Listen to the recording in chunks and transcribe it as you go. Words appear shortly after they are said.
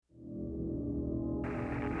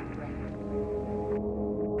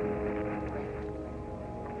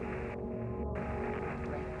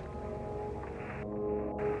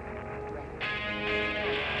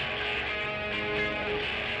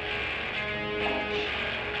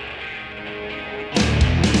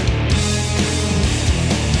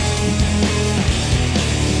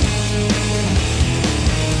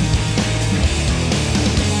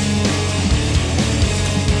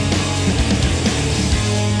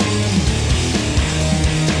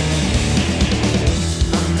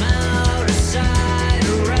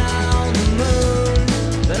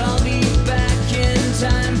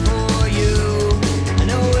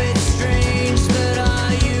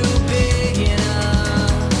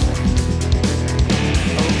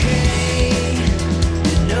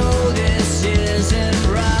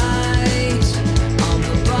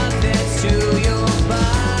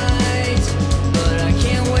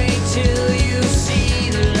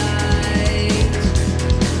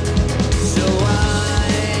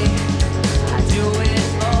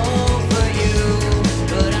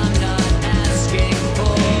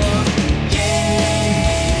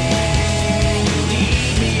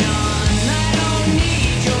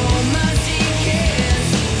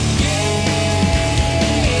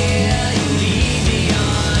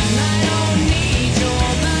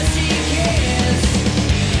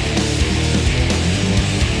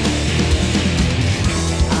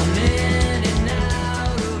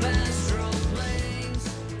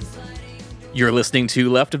You're listening to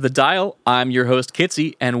Left of the Dial. I'm your host,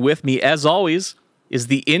 Kitsy, and with me, as always, is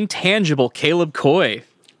the intangible Caleb Coy.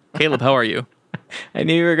 Caleb, how are you? I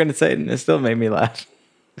knew you were going to say it, and it still made me laugh.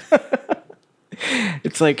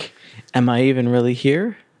 It's like, am I even really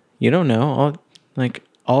here? You don't know.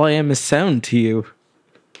 All I am is sound to you.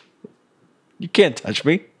 You can't touch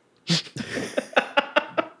me.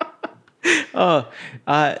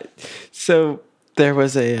 So there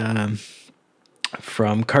was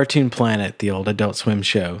from Cartoon Planet, the old Adult Swim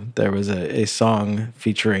show, there was a song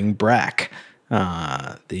featuring Brack,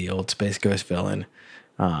 the old Space Ghost villain,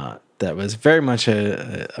 that was very much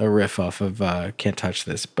a riff off of Can't Touch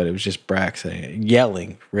This, but it was just Brack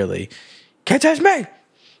yelling, really, "Can't touch me!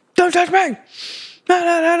 Don't touch me! No,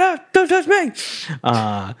 no, no, no, don't touch me!"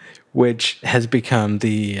 Which has become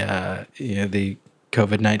the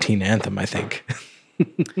COVID-19 anthem, I think.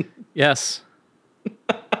 Yes.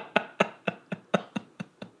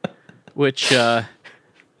 Which,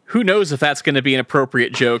 who knows if that's going to be an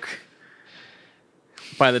appropriate joke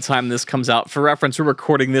by the time this comes out. For reference, we're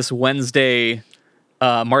recording this Wednesday,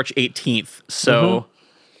 March 18th. So,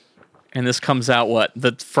 and this comes out,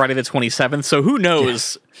 the Friday the 27th? So who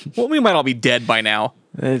knows? Yeah. Well, we might all be dead by now.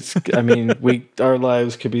 Our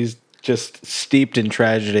lives could be just steeped in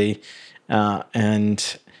tragedy.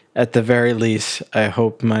 And at the very least, I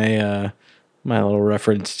hope my little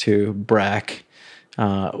reference to Brack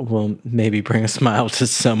will maybe bring a smile to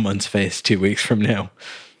someone's face 2 weeks from now.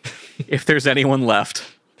 If there's anyone left.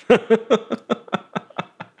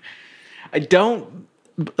 I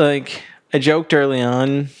joked early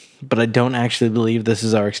on, but I don't actually believe this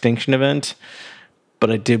is our extinction event. But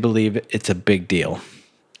I do believe it's a big deal.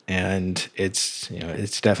 And it's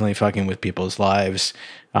definitely fucking with people's lives.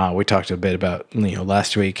 We talked a bit about,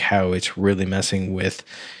 last week, how it's really messing with,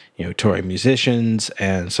 touring musicians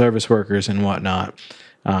and service workers and whatnot.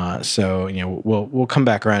 So we'll come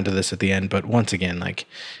back around to this at the end, but once again,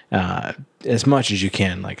 as much as you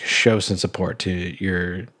can, show some support to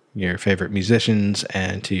your favorite musicians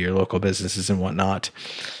and to your local businesses and whatnot.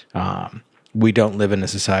 We don't live in a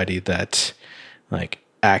society that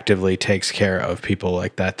actively takes care of people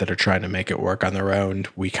like that are trying to make it work on their own.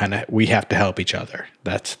 We have to help each other.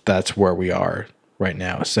 That's where we are right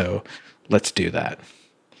now. So let's do that.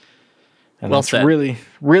 And well that's said. really,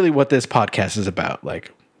 really what this podcast is about.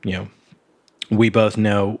 We both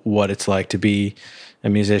know what it's like to be a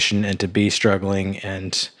musician and to be struggling,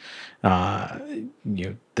 and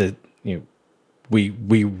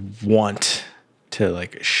we want to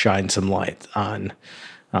shine some light on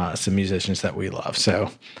some musicians that we love. So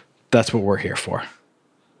that's what we're here for.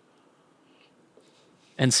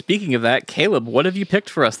 And speaking of that, Caleb, what have you picked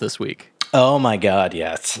for us this week? Oh my God,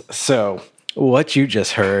 yes. So what you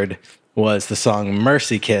just heard was the song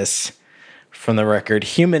Mercy Kiss from the record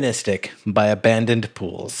Humanistic by Abandoned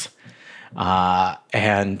Pools.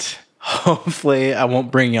 And hopefully I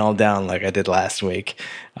won't bring y'all down like I did last week,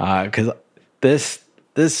 because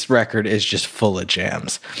this record is just full of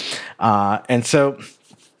jams. And so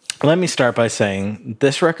let me start by saying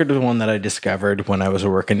this record was one that I discovered when I was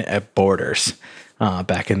working at Borders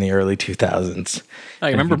back in the early 2000s. I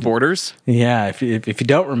remember Borders? Yeah, if you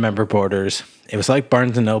don't remember Borders, it was like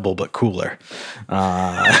Barnes & Noble, but cooler.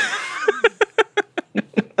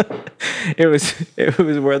 It was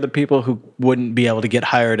where the people who wouldn't be able to get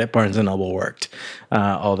hired at Barnes & Noble worked.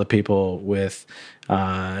 All the people with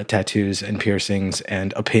tattoos and piercings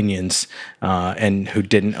and opinions, and who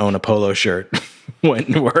didn't own a polo shirt went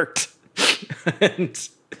and worked. And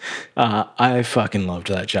I fucking loved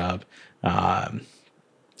that job.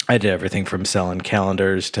 I did everything from selling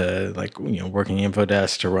calendars to working info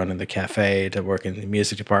desk to running the cafe to working in the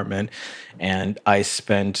music department. And I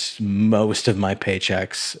spent most of my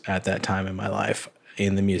paychecks at that time in my life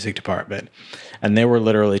in the music department. And there were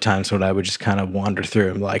literally times when I would just kind of wander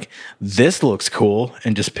through and this looks cool,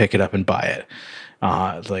 and just pick it up and buy it.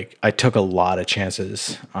 I took a lot of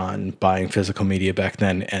chances on buying physical media back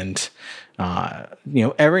then. And,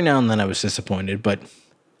 every now and then I was disappointed, but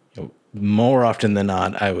more often than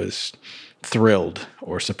not, I was thrilled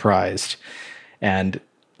or surprised. And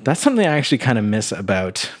that's something I actually kind of miss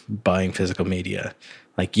about buying physical media.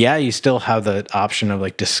 You still have the option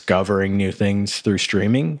of discovering new things through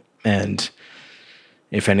streaming. And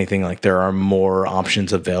if anything, there are more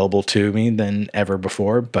options available to me than ever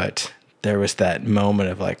before. But there was that moment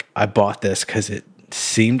of I bought this because it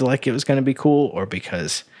seemed like it was going to be cool, or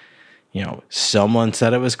because someone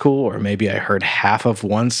said it was cool, or maybe I heard half of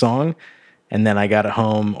one song and then I got it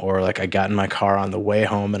home, or I got in my car on the way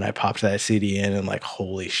home and I popped that CD in and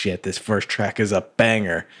holy shit, this first track is a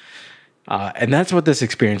banger. And that's what this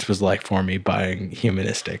experience was like for me buying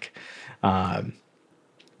Humanistic.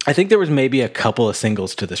 I think there was maybe a couple of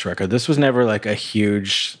singles to this record. This was never like a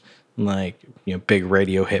huge, like, big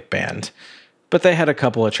radio hit band, but they had a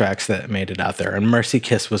couple of tracks that made it out there, and Mercy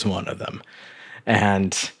Kiss was one of them.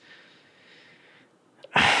 And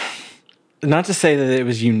not to say that it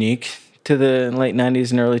was unique to the late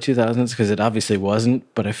 90s and early 2000s, because it obviously wasn't,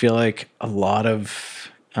 but I feel like a lot of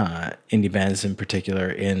indie bands in particular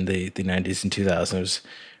in the 90s and 2000s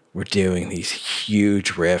were doing these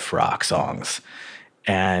huge riff rock songs.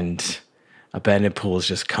 And Abandoned Pools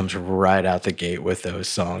just comes right out the gate with those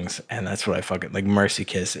songs. And that's what I fucking like. Mercy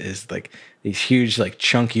Kiss is like these huge, like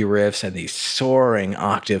chunky riffs and these soaring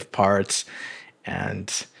octave parts.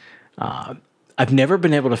 And I've never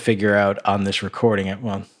been able to figure out on this recording.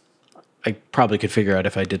 Well, I probably could figure out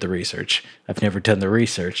if I did the research. I've never done the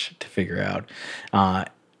research to figure out.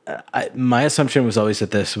 My assumption was always that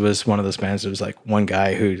this was one of those bands that was like one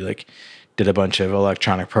guy who like did a bunch of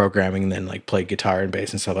electronic programming and then like played guitar and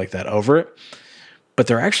bass and stuff like that over it. But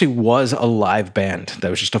there actually was a live band that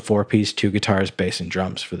was just a 4-piece, 2 guitars, bass, and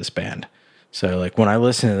drums for this band. So like when I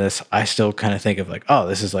listen to this, I still kind of think of like, oh,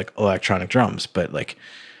 this is like electronic drums, but like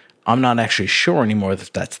I'm not actually sure anymore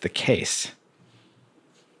that that's the case.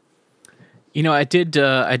 I did do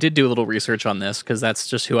a little research on this because that's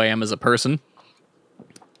just who I am as a person.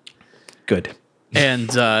 Good.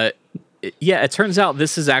 And yeah, it turns out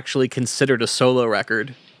this is actually considered a solo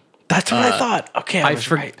record. That's what I thought. Okay, I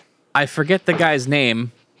was right. I forget the guy's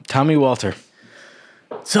name. Tommy Walter.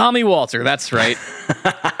 Tommy Walter, that's right.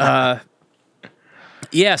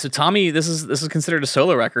 Yeah, so Tommy, this is considered a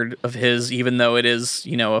solo record of his, even though it is,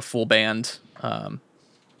 a full band.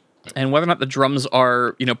 And whether or not the drums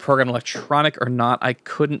are, programmed electronic or not, I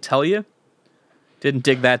couldn't tell you. Didn't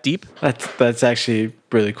dig that deep. That's actually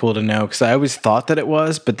really cool to know, because I always thought that it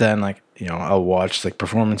was, but then like I'll watch like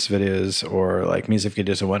performance videos or like music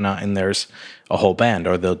videos and whatnot, and there's a whole band,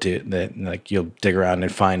 or they'll do that. Like you'll dig around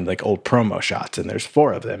and find like old promo shots, and there's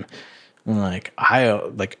 4 of them. And like I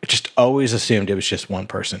just always assumed it was just one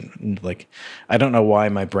person. And, like I don't know why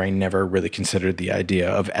my brain never really considered the idea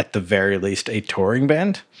of at the very least a touring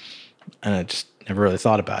band, and I just never really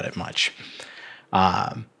thought about it much.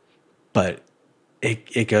 But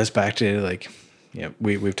it goes back to like,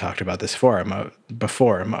 we've talked about this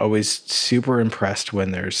before. I'm always super impressed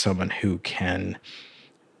when there's someone who can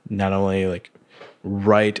not only like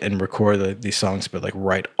write and record these songs, but like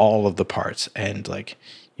write all of the parts and like,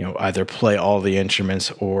 either play all the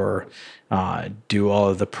instruments or do all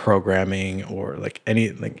of the programming, or like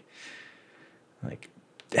any like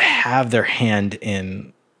have their hand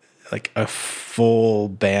in like a full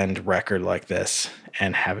band record like this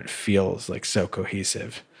and have it feel like so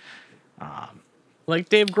cohesive. Like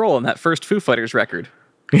Dave Grohl in that first Foo Fighters record.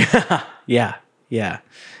 Yeah.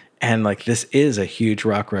 And like this is a huge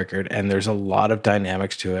rock record, and there's a lot of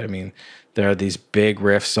dynamics to it. I mean, there are these big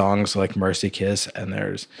riff songs like Mercy Kiss, and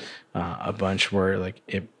there's a bunch where like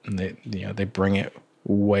they bring it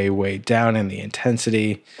way down in the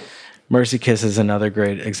intensity. Mercy Kiss is another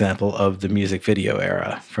great example of the music video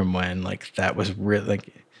era, from when like that was really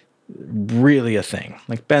a thing.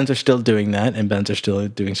 Like bands are still doing that, and bands are still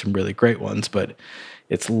doing some really great ones, but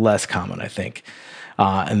it's less common, I think.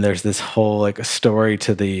 And there's this whole like a story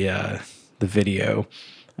to the video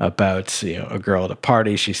about a girl at a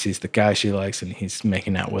party. She sees the guy she likes, and he's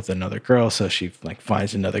making out with another girl, so she like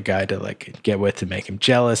finds another guy to like get with to make him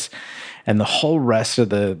jealous. And the whole rest of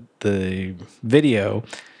the video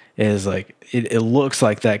is like it looks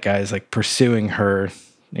like that guy is like pursuing her.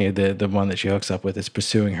 The one that she hooks up with is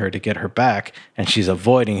pursuing her to get her back, and she's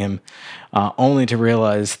avoiding him, only to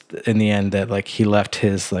realize in the end that like he left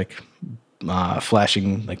his like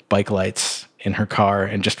flashing like bike lights in her car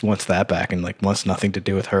and just wants that back, and like wants nothing to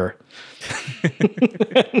do with her.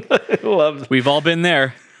 We've all been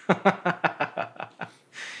there.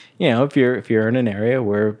 If you're in an area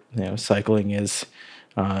where cycling is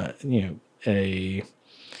a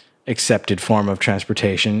accepted form of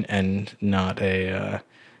transportation and not a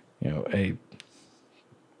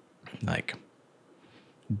like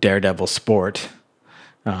daredevil sport,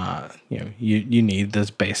 you need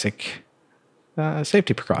those basic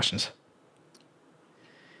safety precautions.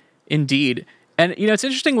 Indeed. And it's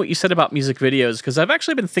interesting what you said about music videos, because I've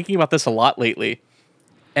actually been thinking about this a lot lately,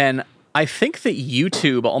 and I think that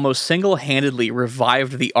YouTube almost single-handedly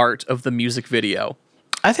revived the art of the music video.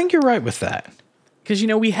 I think you're right with that. Because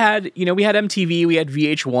we had MTV, we had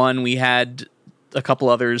VH1, we had a couple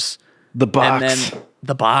others. The Box. And then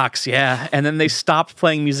The Box, yeah. And then they stopped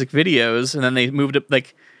playing music videos, and then they moved up,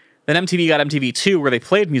 like, then MTV got MTV2, where they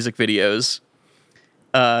played music videos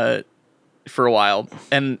for a while.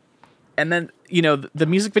 And And then, you know, the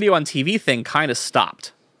music video on TV thing kind of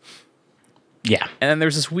stopped. Yeah. And then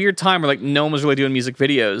there's this weird time where like no one was really doing music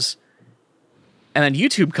videos. And then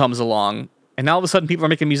YouTube comes along, and now all of a sudden people are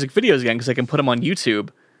making music videos again because they can put them on YouTube.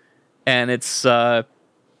 And it's,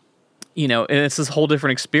 you know, and it's this whole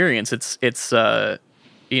different experience. It's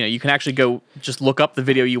you know, you can actually go just look up the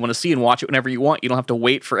video you want to see and watch it whenever you want. You don't have to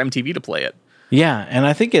wait for MTV to play it. Yeah, and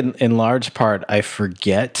I think in large part, I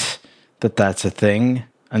forget that that's a thing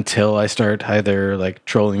until I start either like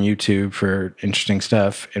trolling YouTube for interesting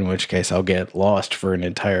stuff, in which case I'll get lost for an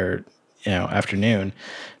entire, you know, afternoon,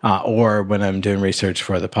 or when I'm doing research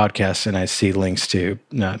for the podcast and I see links to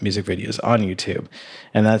music videos on YouTube.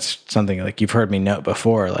 And that's something like you've heard me note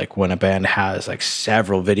before, like when a band has like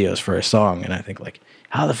several videos for a song, and I think like,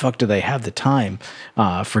 how the fuck do they have the time?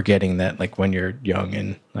 Forgetting that like when you're young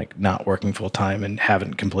and like not working full time and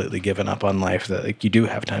haven't completely given up on life, that like you do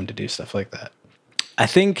have time to do stuff like that. I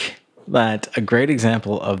think that a great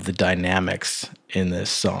example of the dynamics in this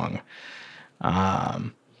song,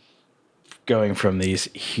 going from these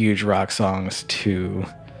huge rock songs to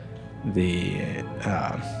the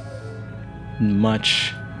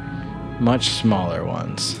much smaller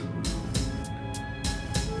ones,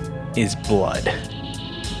 is Blood.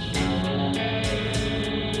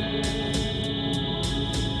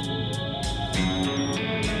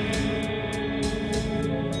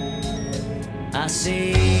 I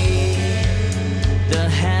see the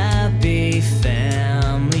happy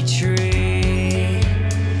family tree.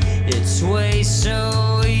 It sways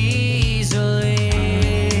so easily.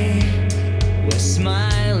 We're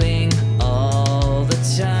smiling all the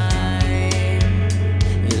time.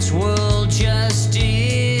 This world just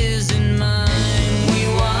isn't mine. We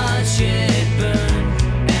watch it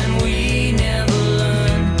burn and we never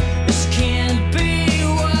learn. This can't be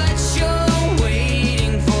what you're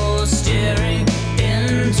waiting for, staring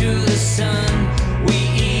into the sun. We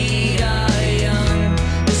eat our young.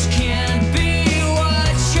 This can't be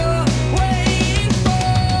what you're waiting for.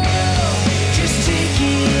 Just take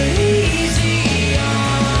it easy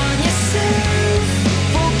on yourself.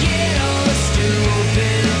 Forget all the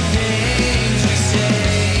stupid things we say.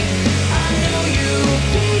 I know you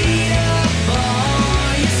beat up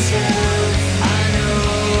on yourself. I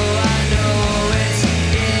know it's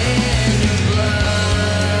in your blood.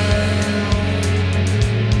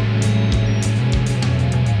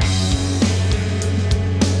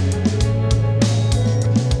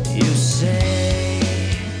 You say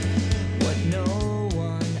what no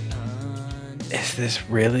one understands. Is this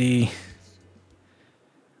really...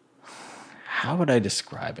 How would I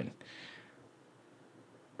describe it?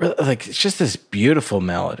 Really, like, it's just this beautiful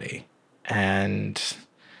melody, and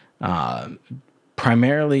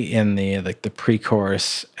primarily in the like the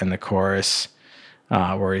pre-chorus and the chorus,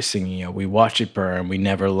 where he's singing, you know, we watch it burn, we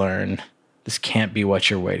never learn. This can't be what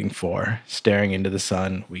you're waiting for. Staring into the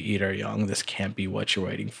sun, we eat our young. This can't be what you're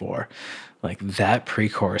waiting for. Like that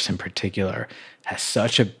pre-chorus in particular has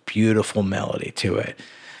such a beautiful melody to it.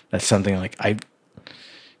 That's something like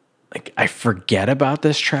I forget about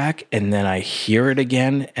this track, and then I hear it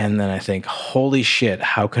again, and then I think, holy shit,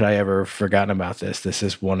 how could I ever have forgotten about this? This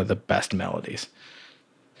is one of the best melodies.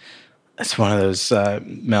 It's one of those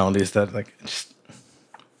melodies that, like, just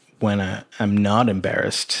when I'm not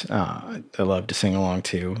embarrassed, I love to sing along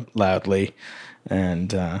to loudly,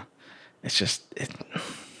 and it's just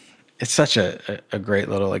it's such a great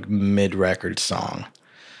little like mid-record song,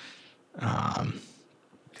 and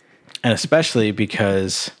especially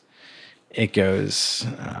because it goes,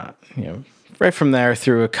 you know, right from there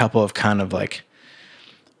through a couple of kind of like,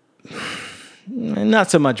 not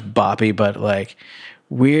so much boppy, but like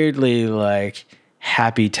weirdly like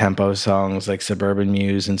happy tempo songs like Suburban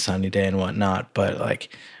Muse and Sunny Day and whatnot, but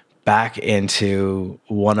like back into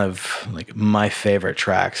one of like my favorite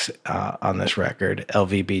tracks on this record,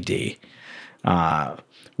 LVBD,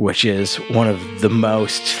 which is one of the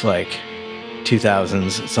most like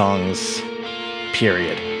 2000s songs,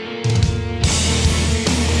 period.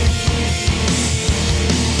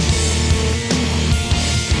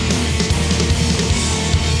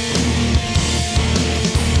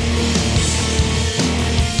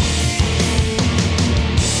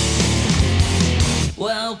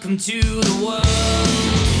 Welcome to the world,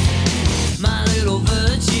 my little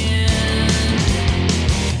virgin,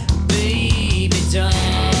 baby doll.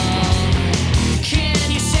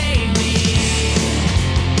 Can you save me?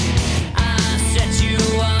 I set you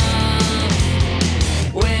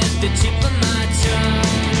off with the tip of my tongue,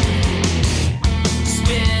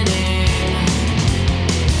 spinning,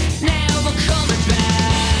 never coming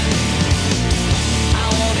back. I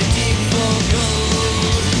wanna dig for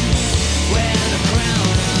gold where the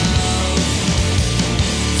crown of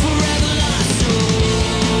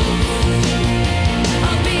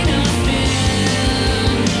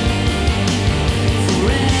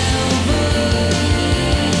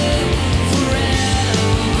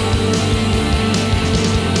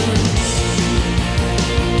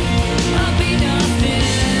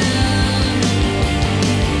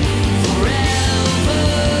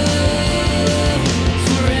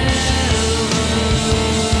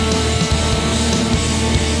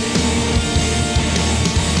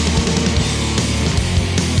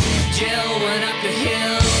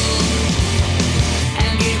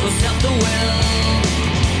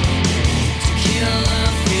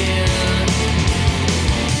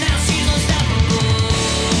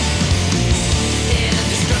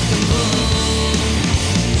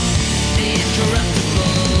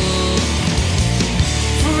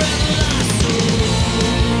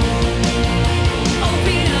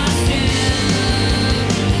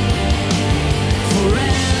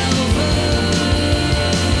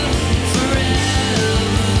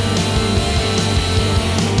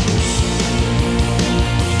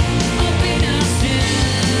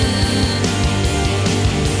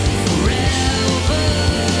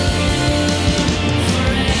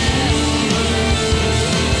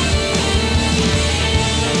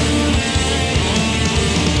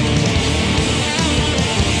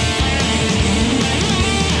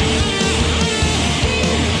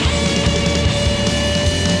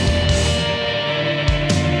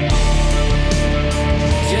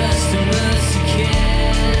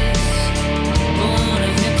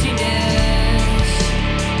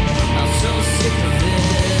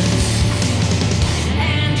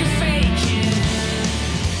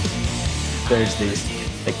there's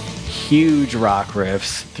these like huge rock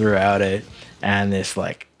riffs throughout it, and this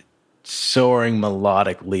like soaring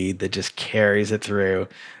melodic lead that just carries it through,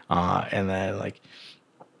 and then like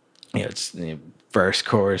it's verse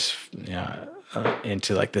chorus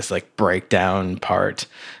into like this like breakdown part.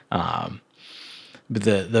 But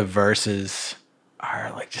the verses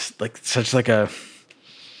are like just like such like a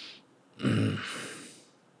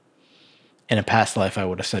in a past life I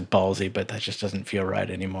would have said ballsy, but that just doesn't feel right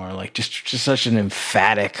anymore. Like just such an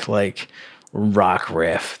emphatic like rock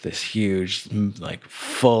riff, this huge like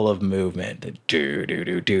full of movement. The do do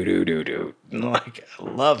do do do do do. Like I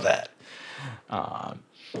love that.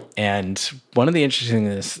 And one of the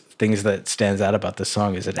interesting things that stands out about this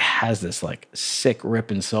song is it has this like sick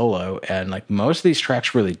ripping solo, and like most of these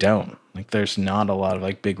tracks really don't. Like there's not a lot of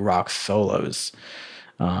like big rock solos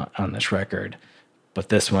on this record, but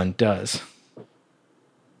this one does.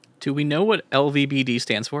 Do we know what LVBD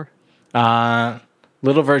stands for?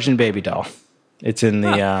 Little Virgin Baby Doll. It's in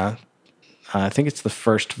the I think it's the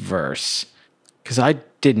first verse, because I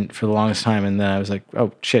didn't for the longest time, and then I was like,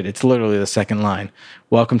 oh shit, it's literally the second line.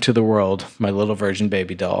 Welcome to the world, my little virgin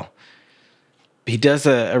baby doll. He does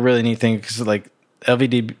a really neat thing, because like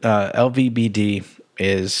LVBD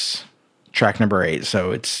is track number 8,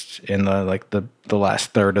 so it's in the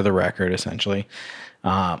last third of the record essentially.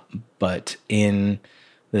 But in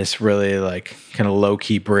this really like kind of low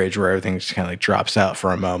key bridge where everything just kind of like drops out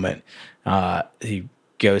for a moment, he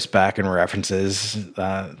goes back and references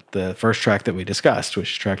the first track that we discussed,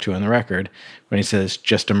 which is track 2 on the record, when he says,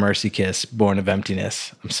 "Just a mercy kiss, born of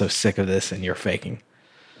emptiness. I'm so sick of this, and you're faking."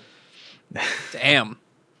 Damn.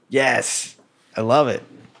 Yes, I love it.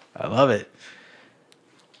 I love it.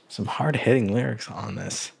 Some hard hitting lyrics on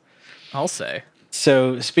this. I'll say.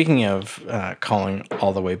 So speaking of calling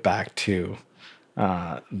all the way back to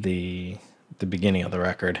the beginning of the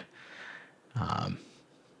record,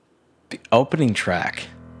 the opening track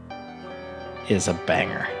is a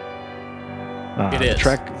banger. It is.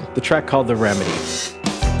 The track called "The Remedy."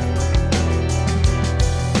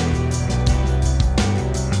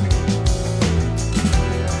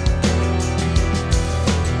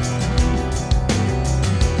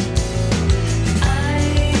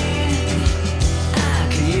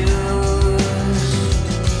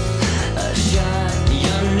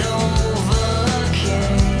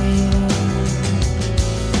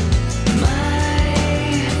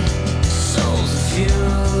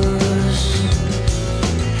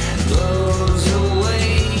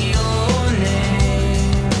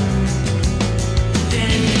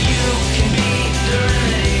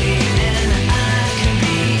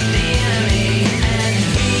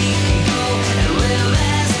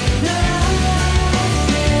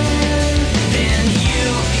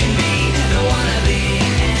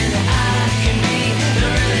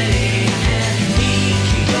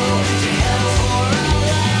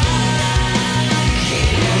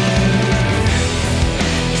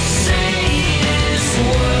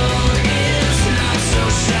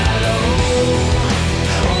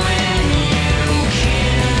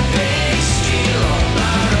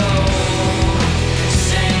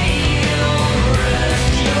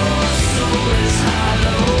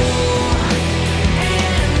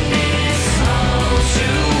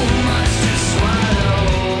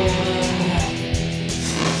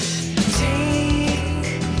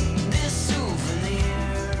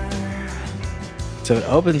 So it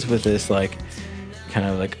opens with this like kind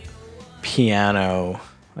of like piano,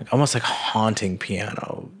 like almost like haunting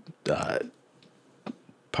piano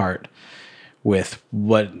part with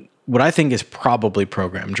what I think is probably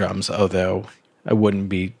programmed drums, although I wouldn't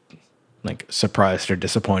be like surprised or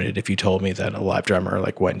disappointed if you told me that a live drummer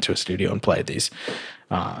like went into a studio and played these,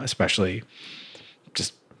 especially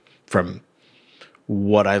just from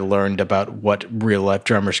what I learned about what real life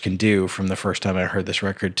drummers can do from the first time I heard this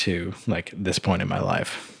record to like this point in my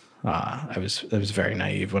life. I was very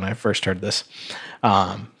naive when I first heard this.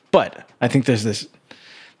 But I think there's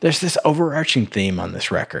this overarching theme on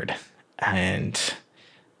this record, and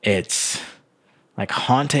it's like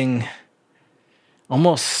haunting,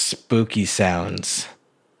 almost spooky sounds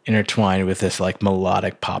intertwined with this like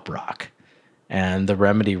melodic pop rock. And The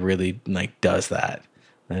Remedy really like does that.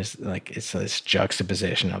 There's like it's this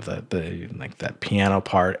juxtaposition of the like that piano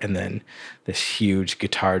part, and then this huge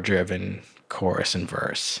guitar driven chorus and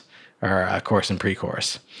verse, or chorus and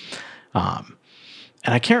pre-chorus. And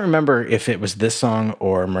I can't remember if it was this song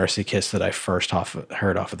or Mercy Kiss that I first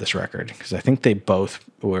heard off of this record, because I think they both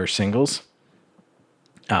were singles.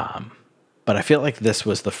 But I feel like this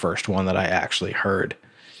was the first one that I actually heard,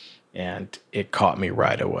 and it caught me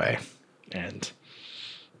right away. And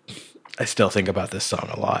I still think about this song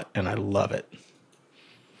a lot, and I love it.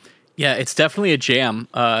 Yeah, it's definitely a jam.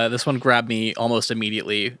 This one grabbed me almost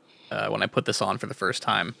immediately when I put this on for the first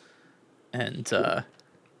time, and I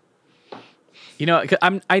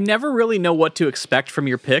never really know what to expect from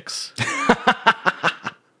your picks,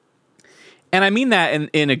 and I mean that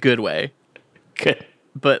in a good way. Good.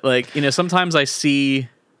 But sometimes I see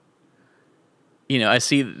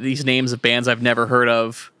these names of bands I've never heard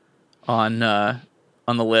of on the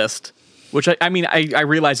list. Which I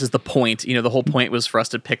realize is the point. The whole point was for us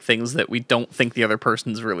to pick things that we don't think the other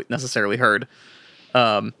person's really necessarily heard.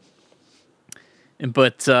 But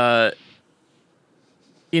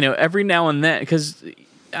every now and then, because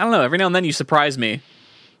I don't know, every now and then you surprise me,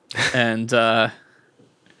 and I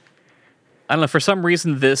don't know, for some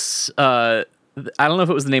reason this I don't know if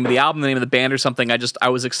it was the name of the album, the name of the band, or something. I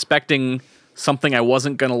was expecting something I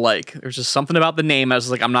wasn't gonna like. There's just something about the name. I was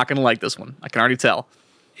like, I'm not gonna like this one. I can already tell.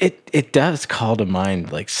 It does call to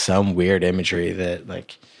mind like some weird imagery that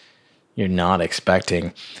like you're not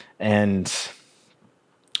expecting. And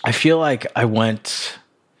I feel like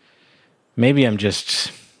maybe I'm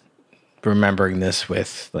just remembering this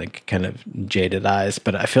with like kind of jaded eyes,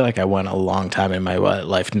 but I feel like I went a long time in my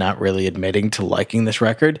life not really admitting to liking this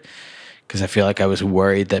record because I feel like I was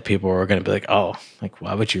worried that people were going to be like, oh, like,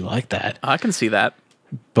 why would you like that? I can see that.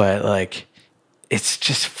 But like, it's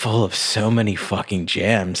just full of so many fucking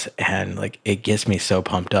jams, and like it gets me so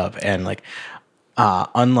pumped up. And like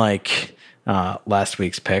unlike last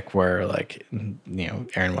week's pick where like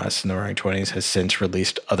Aaron West and the Roaring Twenties has since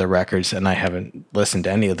released other records and I haven't listened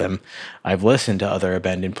to any of them, I've listened to other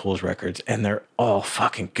Abandoned Pools records and they're all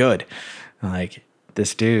fucking good. Like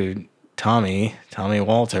this dude Tommy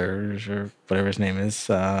Walters or whatever his name is,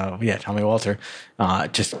 Tommy Walter,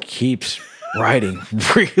 just keeps writing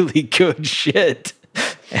really good shit,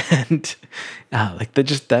 and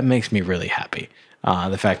that makes me really happy.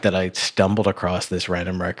 The fact that I stumbled across this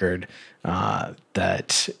random record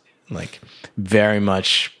that like very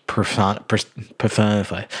much personifies.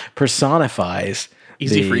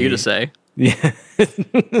 Easy for you to say. Yeah,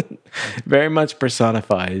 very much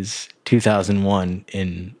personifies 2001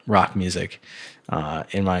 in rock music,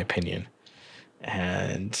 in my opinion,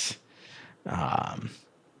 and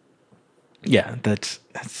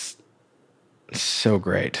that's so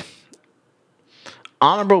great.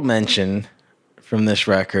 Honorable mention from this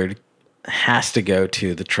record has to go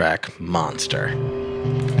to the track Monster.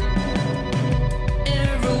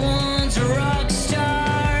 Everyone's a rock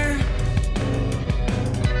star.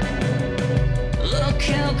 Look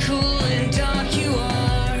how cool and dark you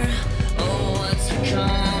are. Oh, what's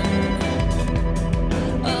become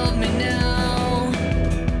of me now?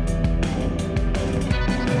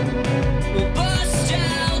 We'll bust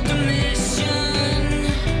out the mission.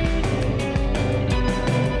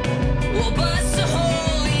 We'll bust a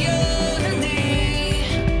hole in you and thee.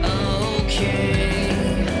 Okay,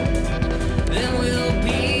 then we'll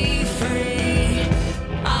be free.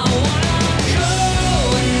 I wanna go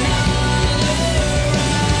another round.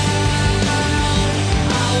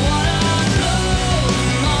 I wanna blow the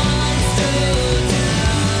monster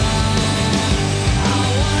down. I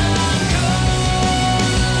wanna go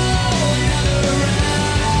another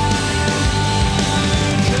round.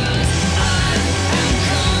 'Cause I am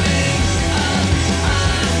coming up. I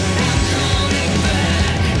am coming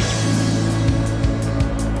back.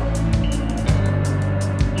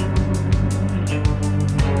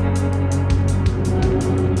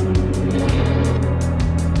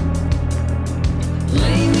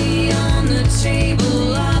 Lay me on the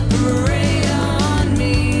table, operate on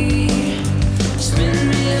me. Spin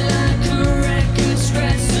me like a record,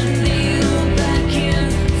 scratch the needle back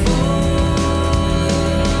and forth.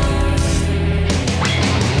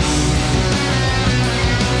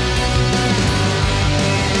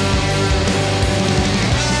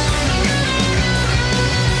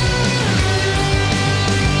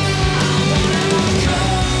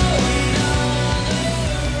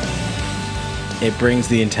 It brings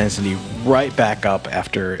the intensity right back up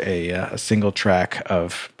after a single track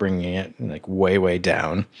of bringing it like way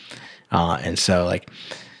down, and so like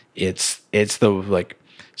it's the like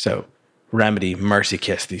so Remedy, Mercy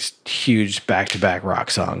Kiss, these huge back-to-back rock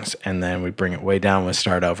songs, and then we bring it way down with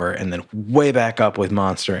Start Over, and then way back up with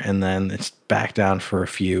Monster, and then it's back down for a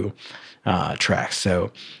few tracks.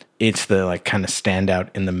 So it's the like kind of standout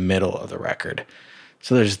in the middle of the record.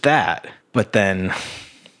 So there's that, but then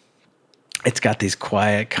it's got these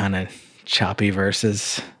quiet, kind of choppy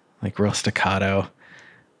verses, like real staccato,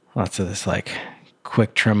 lots of this like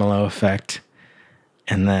quick tremolo effect.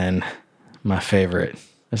 And then my favorite,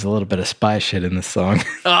 there's a little bit of spy shit in this song.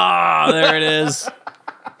 Oh, there it is.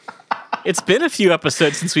 It's been a few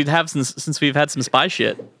episodes since we've had some spy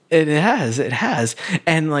shit. It has.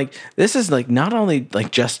 And like this is like not only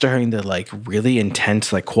like just during the like really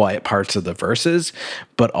intense like quiet parts of the verses,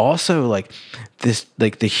 but also like this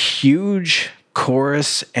like the huge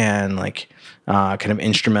chorus and like kind of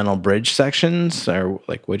instrumental bridge sections, or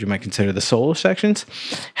like what you might consider the solo sections,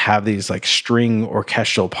 have these like string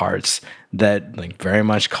orchestral parts that like very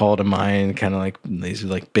much call to mind kind of like these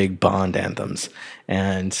like big Bond anthems.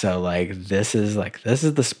 And so like this is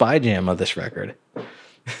the spy jam of this record.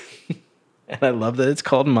 And I love that it's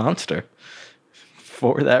called Monster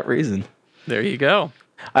for that reason. There you go.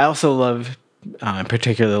 I also love, in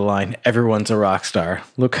particular, the line, "Everyone's a rock star.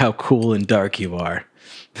 Look how cool and dark you are."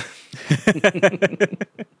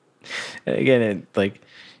 Again, like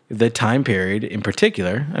the time period in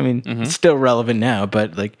particular, I mean, it's still relevant now,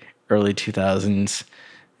 but like early 2000s,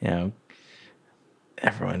 you know,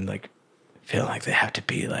 everyone like feel like they have to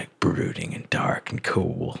be like brooding and dark and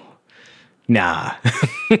cool. Nah.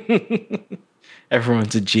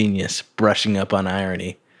 Everyone's a genius brushing up on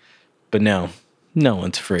irony. But no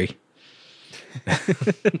one's free.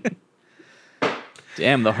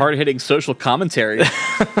 Damn, the hard-hitting social commentary.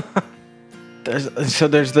 There's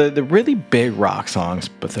the really big rock songs,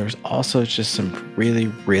 but there's also just some really,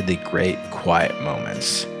 really great quiet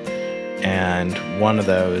moments. And one of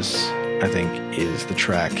those, I think, is the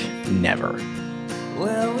track Never.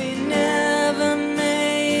 Well, we never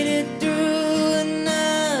made it through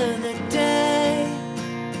another day,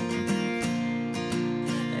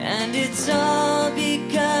 and it's all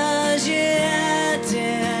because you had to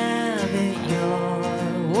have it your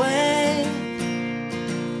way.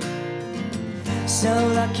 So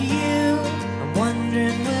lucky you, I'm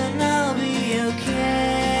wondering when I'll be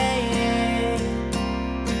okay.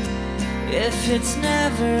 If it's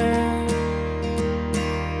never,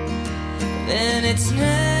 then it's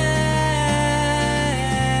never.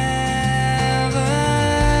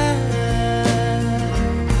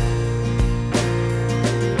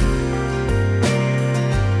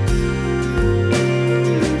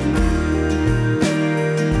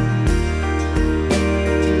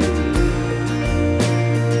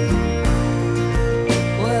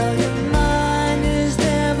 Well, your mind is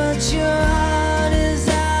there, but your heart is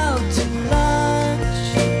out to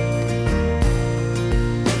lunch.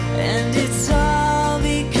 And it's all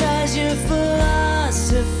because your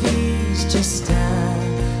philosophy's just a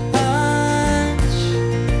hunch.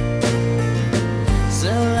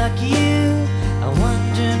 So like you, I'm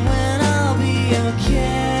wondering when I'll be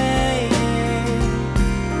okay.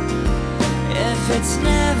 If it's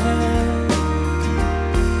never,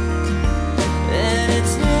 then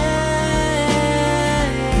it's never.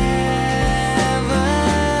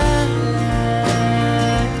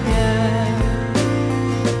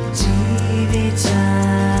 TV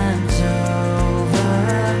time's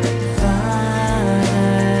over,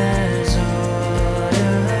 father's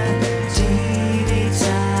order. TV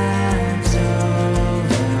time's over.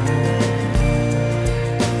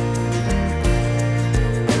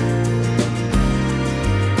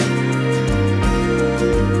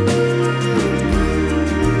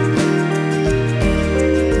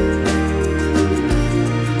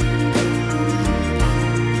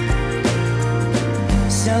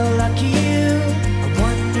 So lucky you, I'm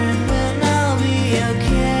wondering when I'll be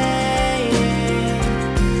okay.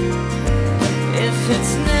 If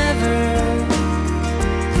it's never,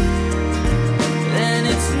 then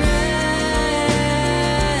it's never.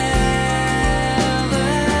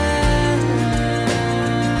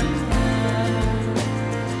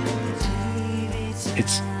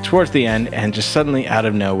 It's towards the end, and just suddenly out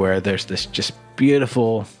of nowhere, there's this just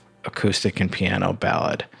beautiful acoustic and piano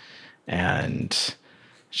ballad. And it's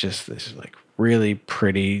just this like really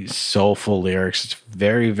pretty, soulful lyrics. It's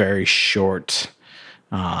very, very short,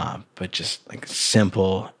 but just like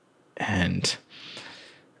simple. And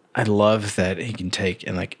I love that he can take,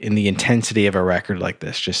 and like in the intensity of a record like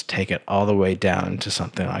this, just take it all the way down to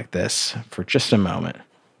something like this for just a moment.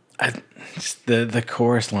 The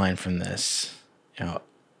chorus line from this, you know,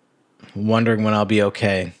 wondering when I'll be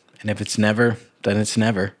okay. And if it's never, then it's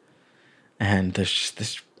never. And there's just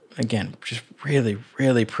this, again, just really,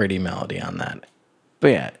 really pretty melody on that. But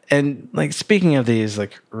yeah, and like speaking of these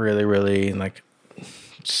like really, really like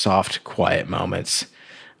soft, quiet moments,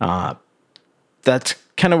 that's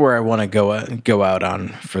kind of where I want to go out on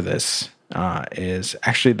for this. Is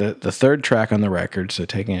actually the third track on the record. So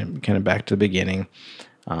taking it kind of back to the beginning,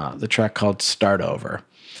 the track called "Start Over."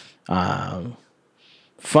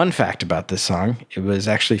 Fun fact about this song: it was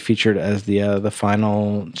actually featured as the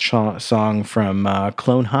final song from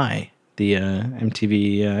Clone High, the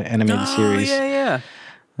MTV animated series. Yeah.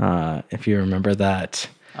 if you remember that.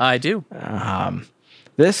 I do.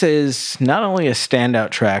 This is not only a standout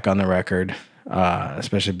track on the record,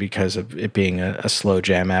 especially because of it being a slow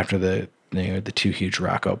jam after the two huge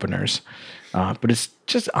rock openers, but it's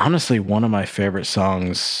just honestly one of my favorite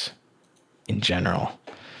songs in general.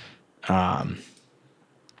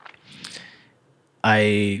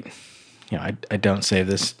 I don't say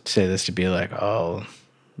this to be like, oh,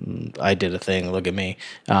 I did a thing, look at me.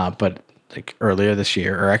 But like earlier this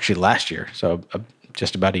year, or actually last year, so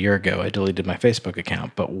just about a year ago, I deleted my Facebook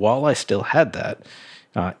account. But while I still had that,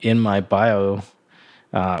 in my bio,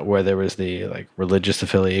 where there was the like religious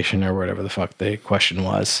affiliation or whatever the fuck the question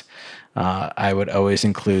was, I would always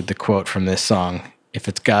include the quote from this song: "If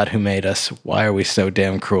it's God who made us, why are we so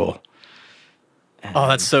damn cruel?" Oh,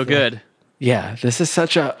 that's so good. Yeah, this is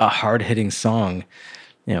such a hard-hitting song.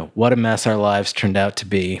 You know, what a mess our lives turned out to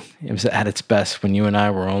be. It was at its best when you and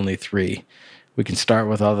I were only 3. We can start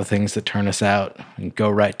with all the things that turn us out and go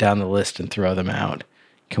right down the list and throw them out.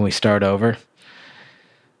 Can we start over?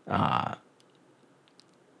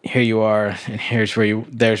 Here you are, and there's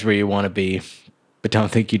where you want to be. But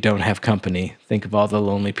don't think you don't have company. Think of all the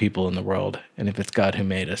lonely people in the world. And if it's God who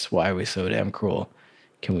made us, why are we so damn cruel?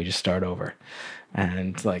 Can we just start over?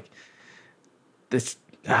 And like this,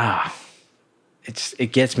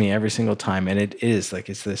 it gets me every single time. And it is like,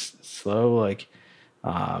 it's this slow, like,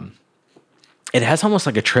 it has almost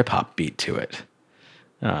like a trip hop beat to it.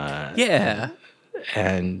 Yeah.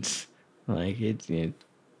 And like you've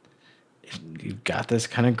got this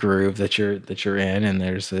kind of groove that you're in, and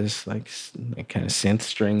there's this like kind of synth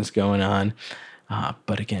strings going on.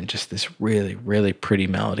 But again, just this really, really pretty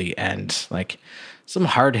melody and like some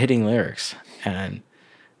hard hitting lyrics. And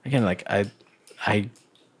again, like I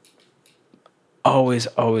always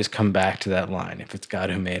come back to that line: if it's God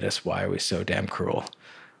who made us, why are we so damn cruel?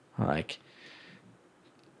 Like,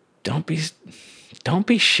 don't be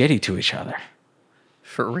shitty to each other.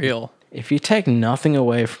 For real. If you take nothing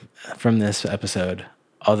away from this episode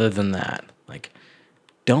other than that, like,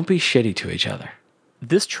 don't be shitty to each other.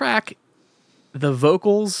 This track, the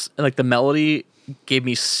vocals, like the melody, gave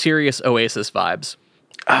me serious Oasis vibes.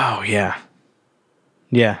 Oh, yeah.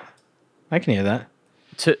 Yeah. I can hear that.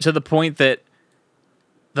 To the point that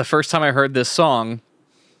the first time I heard this song,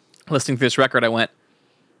 listening to this record, I went,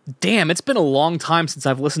 damn, it's been a long time since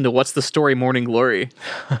I've listened to What's the Story, Morning Glory.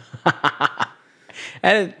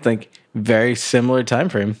 And like very similar time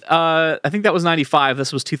frame. I think that was 95.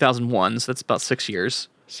 This was 2001, so that's about 6 years.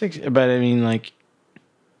 6, but I mean, like,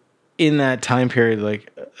 in that time period,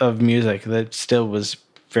 like, of music, that still was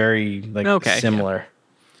very, like, similar.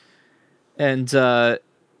 Yeah. And,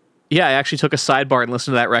 yeah, I actually took a sidebar and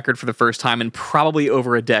listened to that record for the first time in probably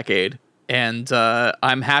over a decade. And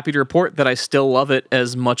I'm happy to report that I still love it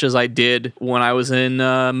as much as I did when I was in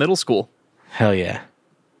middle school. Hell yeah.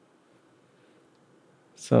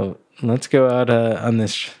 So let's go out on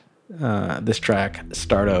this track,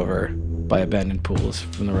 Start Over, by Abandoned Pools,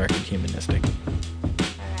 from the record Humanistic.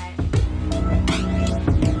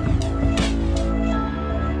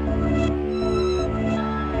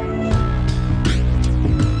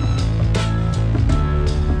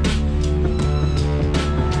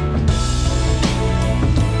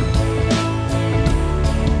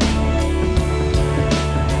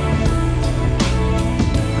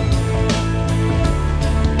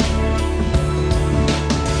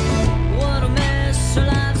 What a mess our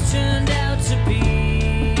lives turned out to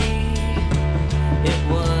be.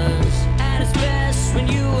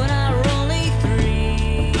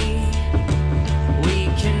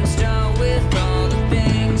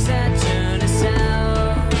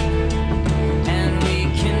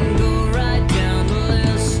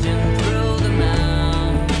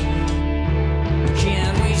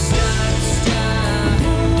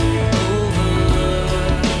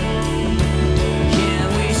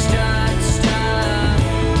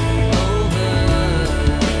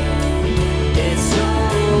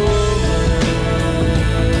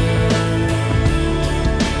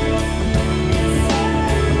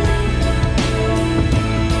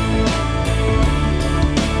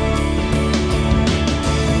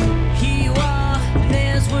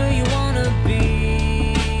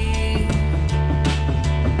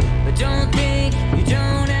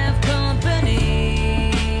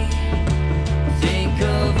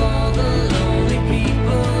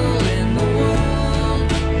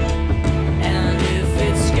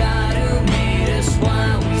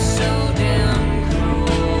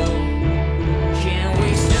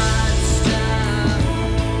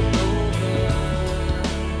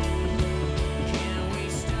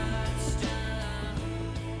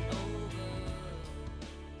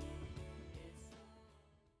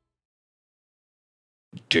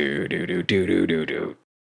 do do do do do do do.